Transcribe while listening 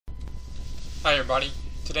Hi everybody,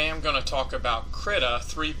 today I'm going to talk about Krita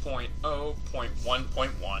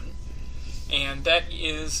 3.0.1.1, and that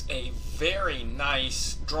is a very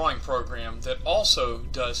nice drawing program that also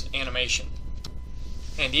does animation.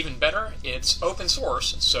 And even better, it's open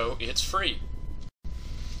source, so it's free.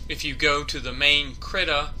 If you go to the main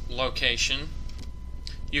Krita location,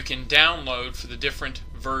 you can download for the different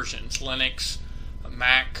versions, Linux,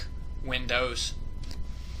 Mac, Windows.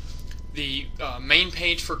 The main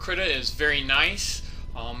page for Krita is very nice.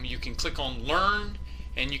 You can click on Learn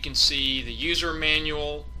and you can see the user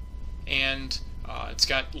manual, and it's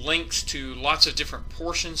got links to lots of different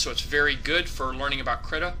portions, so it's very good for learning about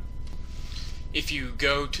Krita. If you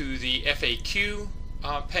go to the FAQ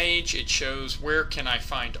page, it shows where can I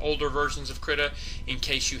find older versions of Krita in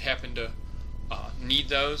case you happen to need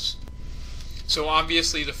those. So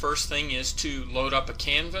obviously the first thing is to load up a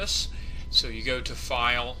canvas. So you go to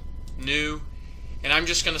File, New, and I'm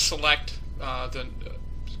just going to select the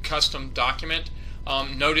custom document.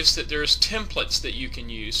 Notice that there's templates that you can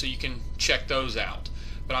use, so you can check those out.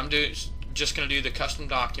 But I'm just going to do the custom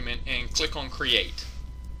document and click on Create.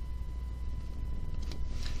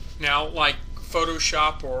 Now, like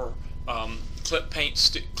Photoshop or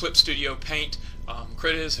Clip Studio Paint,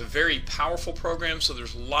 Krita is a very powerful program, so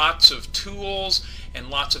there's lots of tools and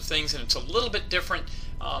lots of things, and it's a little bit different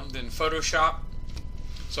than Photoshop.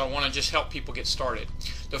 So I want to just help people get started.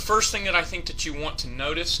 The first thing that I think that you want to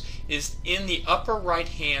notice is in the upper right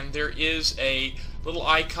hand there is a little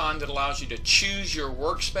icon that allows you to choose your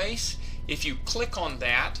workspace. If you click on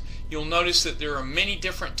that, you'll notice that there are many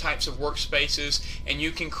different types of workspaces and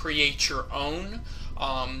you can create your own.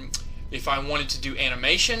 If I wanted to do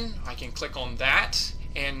animation, I can click on that,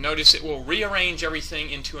 and notice it will rearrange everything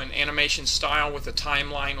into an animation style with a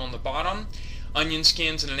timeline on the bottom. Onion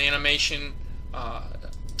skins and an animation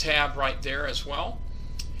tab right there as well.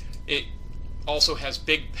 It also has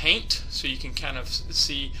big paint, so you can kind of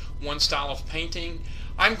see one style of painting.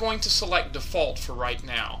 I'm going to select default for right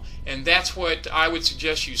now, and that's what I would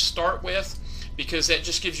suggest you start with, because that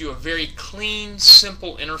just gives you a very clean,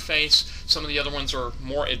 simple interface. Some of the other ones are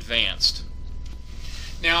more advanced.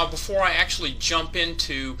 Now, before I actually jump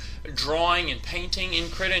into drawing and painting in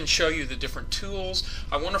Krita and show you the different tools,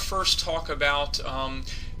 I want to first talk about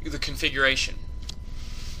the configuration.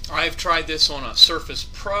 I've tried this on a Surface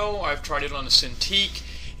Pro, I've tried it on a Cintiq,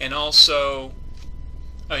 and also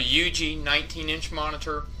a UG 19-inch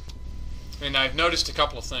monitor, and I've noticed a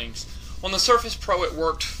couple of things. On the Surface Pro it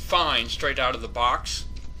worked fine straight out of the box.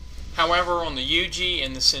 However, on the UG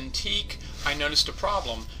and the Cintiq I noticed a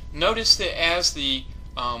problem. Notice that as the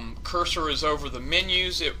cursor is over the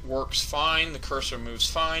menus, it works fine, the cursor moves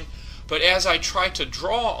fine. But as I try to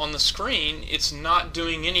draw on the screen, it's not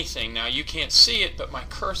doing anything. Now you can't see it, but my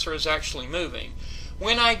cursor is actually moving.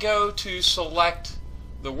 When I go to select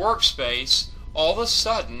the workspace, all of a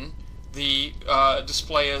sudden the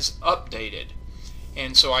display is updated.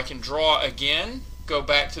 And so I can draw again, go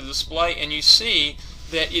back to the display, and you see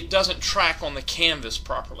that it doesn't track on the canvas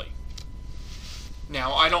properly.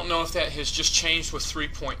 Now, I don't know if that has just changed with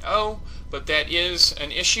 3.0, but that is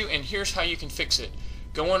an issue, and here's how you can fix it.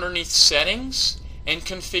 Go underneath Settings and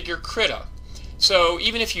Configure Krita. So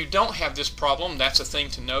even if you don't have this problem, that's a thing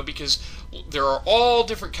to know, because there are all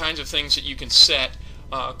different kinds of things that you can set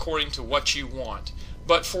according to what you want.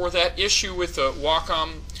 But for that issue with the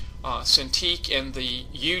Wacom Cintiq and the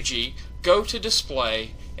UG, go to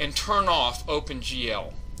Display and turn off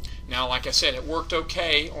OpenGL. Now, like I said, it worked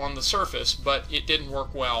okay on the Surface, but it didn't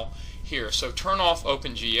work well here. So turn off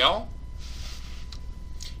OpenGL,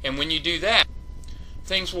 and when you do that,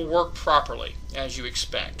 things will work properly as you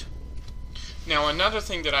expect. Now, another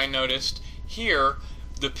thing that I noticed here,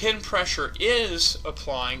 the pen pressure is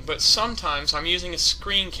applying, but sometimes I'm using a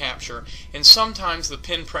screen capture and sometimes the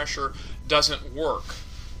pen pressure doesn't work.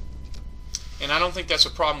 And I don't think that's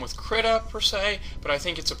a problem with Krita per se, but I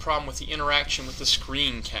think it's a problem with the interaction with the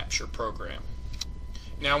screen capture program.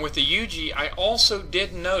 Now, with the UG, I also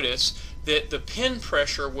did notice that the pen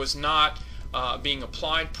pressure was not being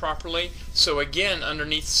applied properly. So again,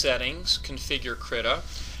 underneath Settings, Configure Krita,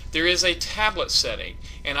 there is a tablet setting,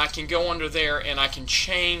 and I can go under there and I can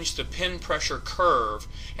change the pen pressure curve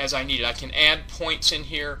as I need it. I can add points in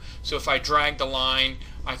here, so if I drag the line,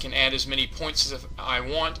 I can add as many points as I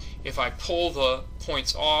want. If I pull the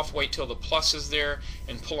points off, wait till the plus is there,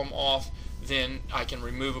 and pull them off, then I can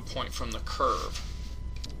remove a point from the curve.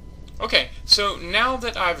 Okay, so now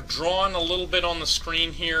that I've drawn a little bit on the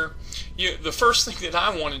screen here, the first thing that I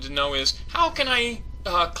wanted to know is, how can I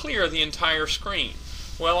clear the entire screen?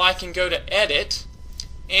 Well, I can go to Edit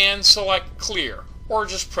and select Clear, or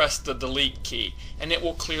just press the delete key and it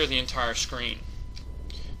will clear the entire screen.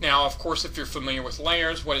 Now, of course, if you're familiar with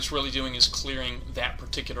layers, what it's really doing is clearing that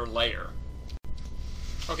particular layer.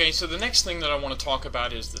 Okay, so the next thing that I want to talk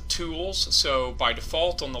about is the tools. So by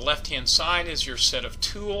default on the left hand side is your set of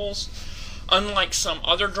tools. Unlike some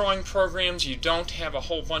other drawing programs, you don't have a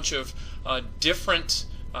whole bunch of different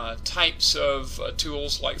types of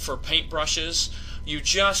tools like for paintbrushes. You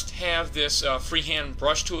just have this freehand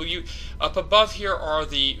brush tool. Up above here are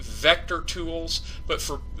the vector tools, but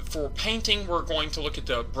for painting we're going to look at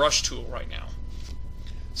the brush tool right now.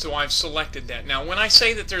 So I've selected that. Now when I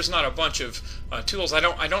say that there's not a bunch of tools, I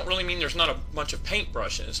don't really mean there's not a bunch of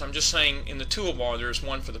paintbrushes. I'm just saying in the toolbar there's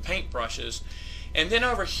one for the paintbrushes. And then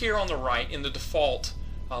over here on the right in the default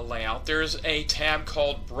layout there's a tab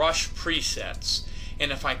called Brush Presets.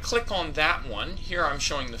 And if I click on that one, here I'm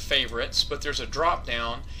showing the favorites, but there's a drop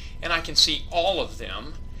down and I can see all of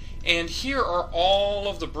them. And here are all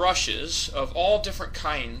of the brushes of all different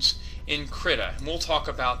kinds in Krita. And we'll talk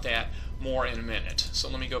about that more in a minute. So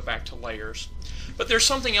let me go back to layers. But there's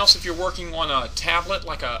something else if you're working on a tablet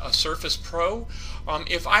like a Surface Pro.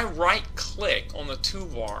 If I right click on the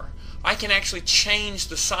toolbar, I can actually change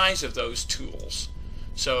the size of those tools.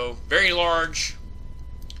 So very large,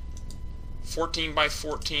 14 by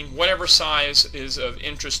 14, whatever size is of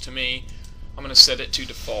interest to me, I'm going to set it to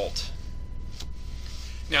default.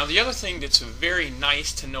 Now the other thing that's very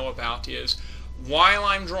nice to know about is while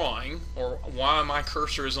I'm drawing, or while my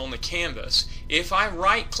cursor is on the canvas, if I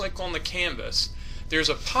right click on the canvas, there's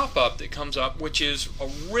a pop-up that comes up which is a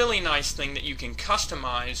really nice thing that you can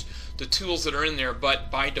customize the tools that are in there, but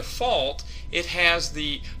by default it has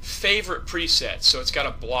the favorite presets. So it's got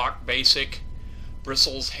a block, basic,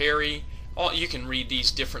 bristles, hairy. You can read these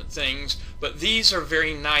different things, but these are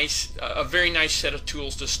very nice, a very nice set of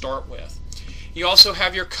tools to start with. You also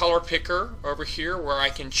have your color picker over here where I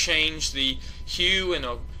can change the hue and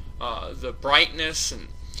the brightness,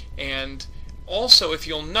 and also if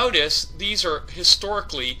you'll notice these are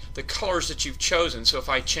historically the colors that you've chosen. So if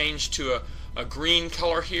I change to a green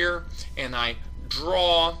color here and I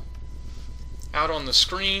draw out on the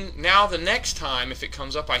screen, now the next time if it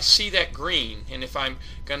comes up I see that green, and if I'm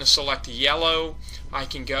going to select yellow I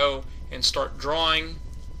can go and start drawing,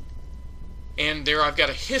 and there I've got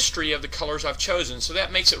a history of the colors I've chosen. So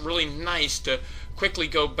that makes it really nice to quickly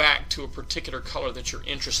go back to a particular color that you're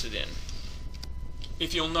interested in.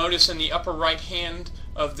 If you'll notice in the upper right hand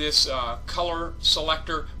of this color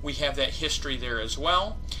selector we have that history there as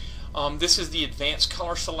well. This is the advanced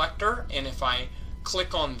color selector, and if I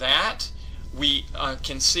click on that we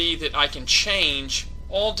can see that I can change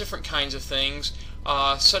all different kinds of things,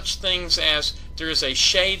 such things as there is a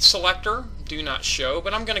shade selector, do not show,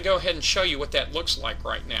 but I'm going to go ahead and show you what that looks like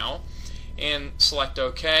right now, and select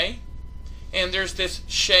OK. And there's this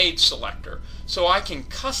shade selector, so I can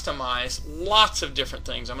customize lots of different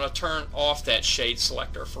things. I'm going to turn off that shade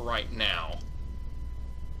selector for right now.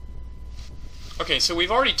 Okay, so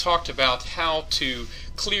we've already talked about how to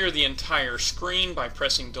clear the entire screen by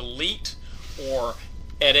pressing delete or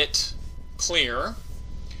edit clear.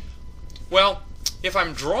 Well, if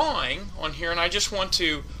I'm drawing on here and I just want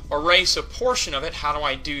to erase a portion of it, how do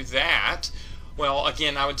I do that? Well,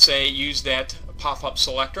 again, I would say use that pop-up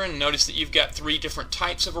selector, and notice that you've got three different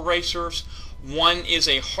types of erasers. One is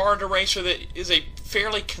a hard eraser that is a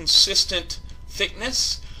fairly consistent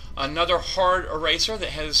thickness. Another hard eraser that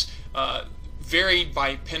has varied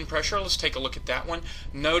by pen pressure. Let's take a look at that one.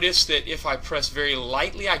 Notice that if I press very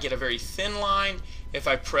lightly I get a very thin line. If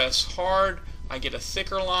I press hard I get a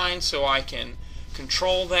thicker line, so I can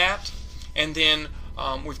control that. And then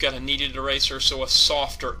we've got a kneaded eraser, so a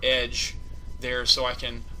softer edge there, so I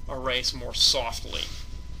can erase more softly.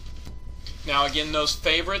 Now again, those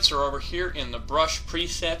favorites are over here in the brush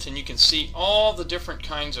presets, and you can see all the different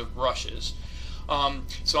kinds of brushes.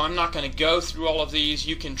 So I'm not going to go through all of these.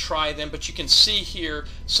 You can try them, but you can see here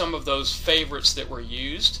some of those favorites that were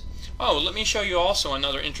used. Oh, let me show you also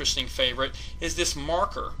another interesting favorite is this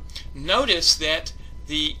marker. Notice that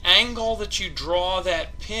the angle that you draw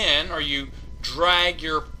that pen or you drag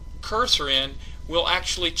your cursor in will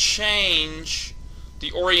actually change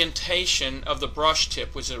the orientation of the brush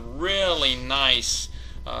tip, which is a really nice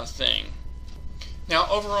thing. Now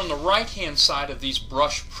over on the right hand side of these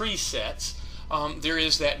brush presets there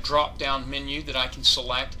is that drop down menu that I can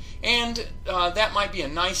select, and that might be a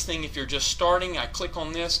nice thing if you're just starting. I click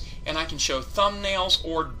on this and I can show thumbnails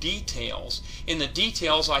or details. In the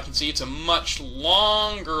details I can see it's a much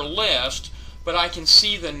longer list, but I can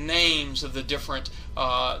see the names of the different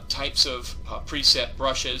types of preset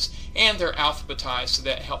brushes, and they're alphabetized, so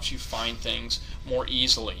that helps you find things more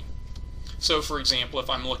easily. So for example, if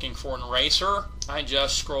I'm looking for an eraser, I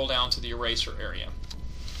just scroll down to the eraser area.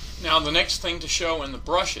 Now the next thing to show in the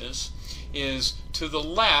brushes is to the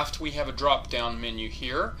left we have a drop down menu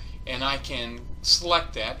here, and I can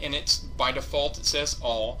select that, and it's by default it says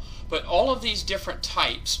all, but all of these different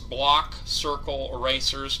types, block, circle,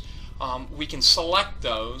 erasers, we can select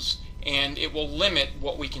those and it will limit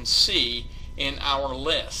what we can see in our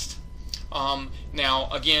list. Now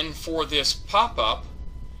again, for this pop-up,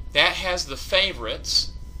 that has the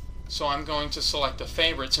favorites, so I'm going to select the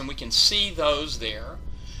favorites and we can see those there.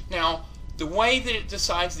 Now the way that it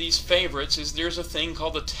decides these favorites is there's a thing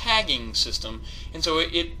called the tagging system, and so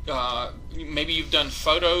maybe you've done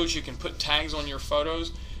photos, you can put tags on your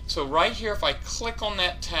photos. So right here, if I click on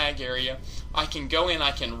that tag area, I can go in,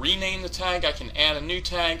 I can rename the tag, I can add a new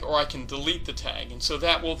tag, or I can delete the tag. And so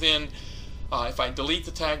that will then, if I delete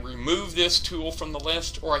the tag, remove this tool from the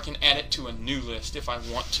list, or I can add it to a new list if I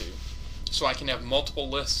want to. So I can have multiple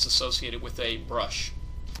lists associated with a brush.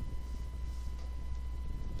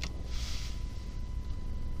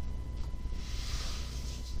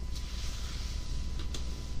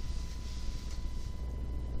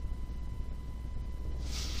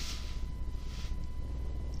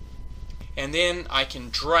 And then I can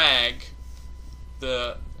drag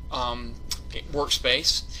the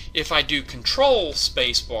workspace. If I do Control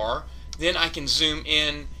Spacebar, then I can zoom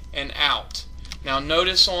in and out. Now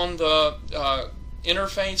notice on the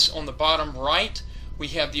interface on the bottom right, we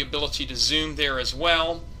have the ability to zoom there as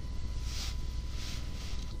well.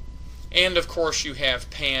 And of course you have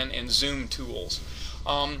pan and zoom tools.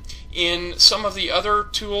 In some of the other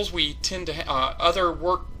tools we tend to other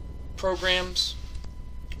work programs,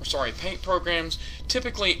 paint programs,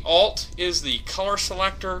 typically Alt is the color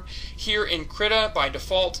selector. Here in Krita, by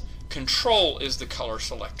default, Control is the color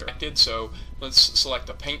selector. So let's select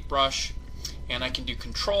a paintbrush, and I can do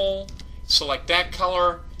Control, select that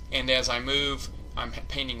color, and as I move, I'm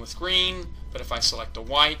painting with green, but if I select a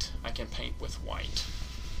white, I can paint with white.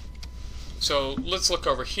 So let's look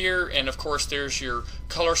over here, and of course there's your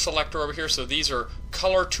color selector over here. So these are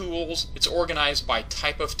color tools. It's organized by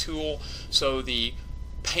type of tool. So the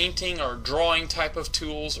painting or drawing type of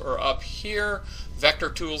tools are up here, vector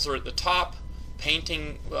tools are at the top,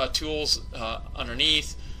 painting tools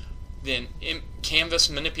underneath, then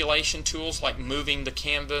canvas manipulation tools like moving the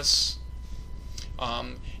canvas,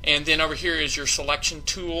 and then over here is your selection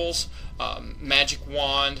tools, magic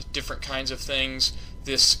wand, different kinds of things.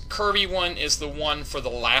 This curvy one is the one for the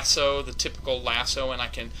lasso, the typical lasso, and I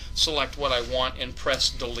can select what I want and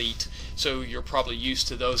press delete. So you're probably used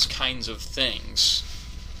to those kinds of things.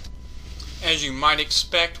 As you might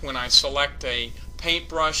expect, when I select a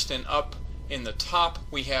paintbrush, then up in the top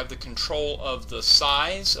we have the control of the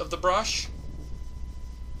size of the brush.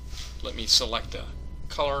 Let me select a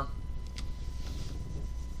color,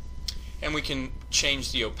 and we can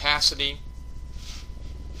change the opacity.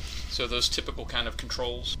 So those typical kind of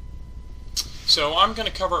controls. So I'm going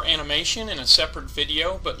to cover animation in a separate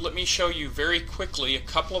video, but let me show you very quickly a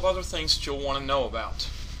couple of other things that you'll want to know about.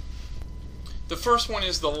 The first one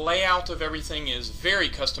is the layout of everything is very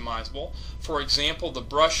customizable. For example, the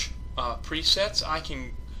brush presets, I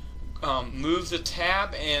can move the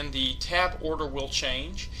tab and the tab order will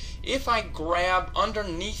change. If I grab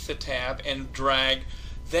underneath the tab and drag,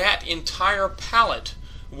 that entire palette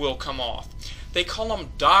will come off. They call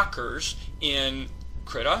them dockers in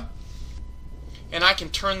Krita, and I can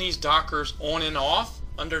turn these dockers on and off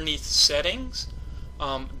underneath settings.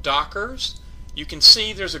 Dockers, you can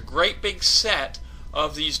see there's a great big set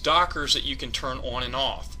of these dockers that you can turn on and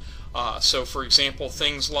off. So for example,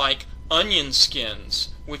 things like onion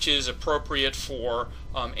skins, which is appropriate for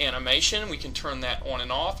animation, we can turn that on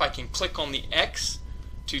and off. I can click on the X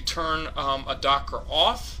to turn a docker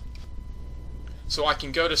off. So I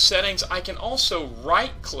can go to settings. I can also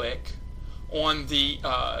right click on the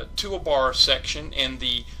toolbar section and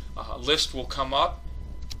the list will come up.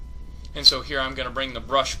 And so here I'm going to bring the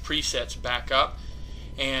brush presets back up,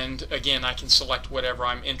 and again I can select whatever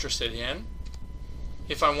I'm interested in.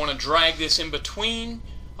 If I want to drag this in between,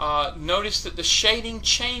 notice that the shading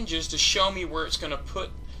changes to show me where it's going to put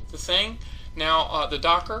the thing. Now the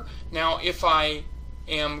docker. Now if I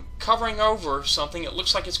am covering over something, it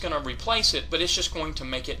looks like it's going to replace it, but it's just going to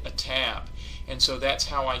make it a tab. And so that's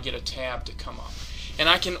how I get a tab to come up. And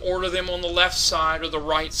I can order them on the left side or the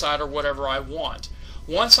right side or whatever I want.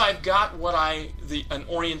 Once I've got what an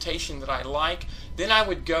orientation that I like, then I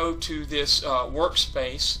would go to this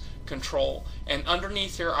Workspace control, and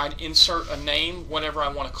underneath there I'd insert a name, whatever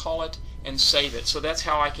I want to call it, and save it. So that's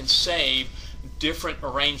how I can save different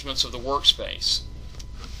arrangements of the workspace.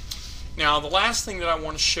 Now the last thing that I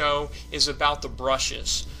want to show is about the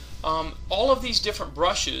brushes. All of these different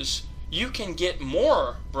brushes, you can get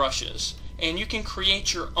more brushes and you can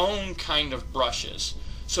create your own kind of brushes.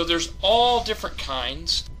 So there's all different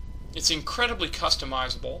kinds. It's incredibly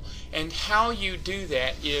customizable, and how you do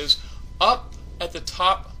that is up at the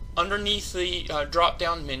top underneath the drop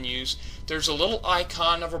down menus there's a little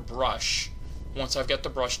icon of a brush once I've got the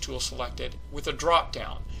brush tool selected with a drop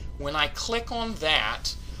down. When I click on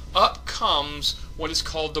that, up comes what is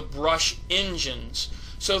called the brush engines.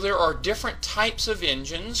 So there are different types of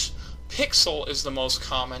engines. Pixel is the most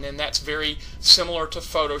common, and that's very similar to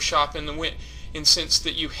Photoshop in the sense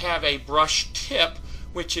that you have a brush tip,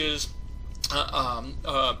 which is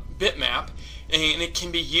bitmap, and it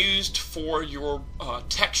can be used for your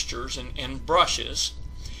textures and brushes.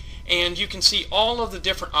 And you can see all of the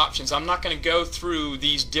different options. I'm not going to go through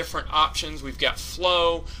these different options. We've got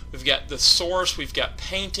flow, we've got the source, we've got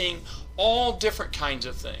painting, all different kinds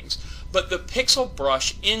of things. But the Pixel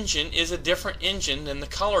Brush engine is a different engine than the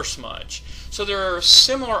Color Smudge. So there are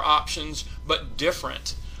similar options, but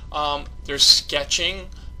different. There's sketching,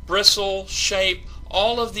 bristle, shape,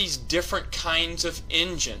 all of these different kinds of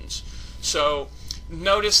engines. So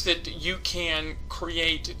notice that you can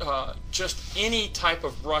create just any type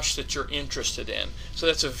of brush that you're interested in. So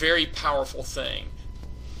that's a very powerful thing.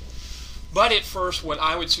 But at first, what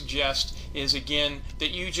I would suggest is, again,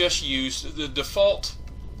 that you just use the default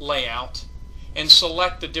layout and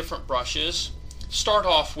select the different brushes. Start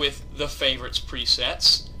off with the favorites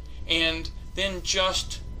presets, and then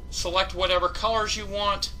just select whatever colors you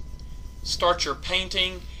want. Start your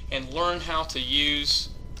painting and learn how to use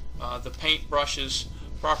the paint brushes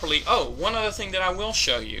properly. Oh, one other thing that I will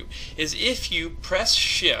show you is if you press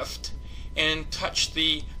Shift and touch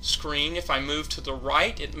the screen, if I move to the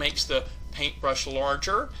right, it makes the paintbrush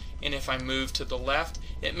larger, and if I move to the left,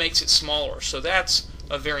 it makes it smaller. So that's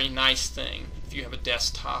a very nice thing if you have a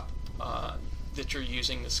desktop that you're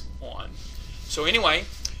using this on. So anyway,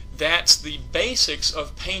 that's the basics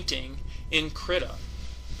of painting in Krita.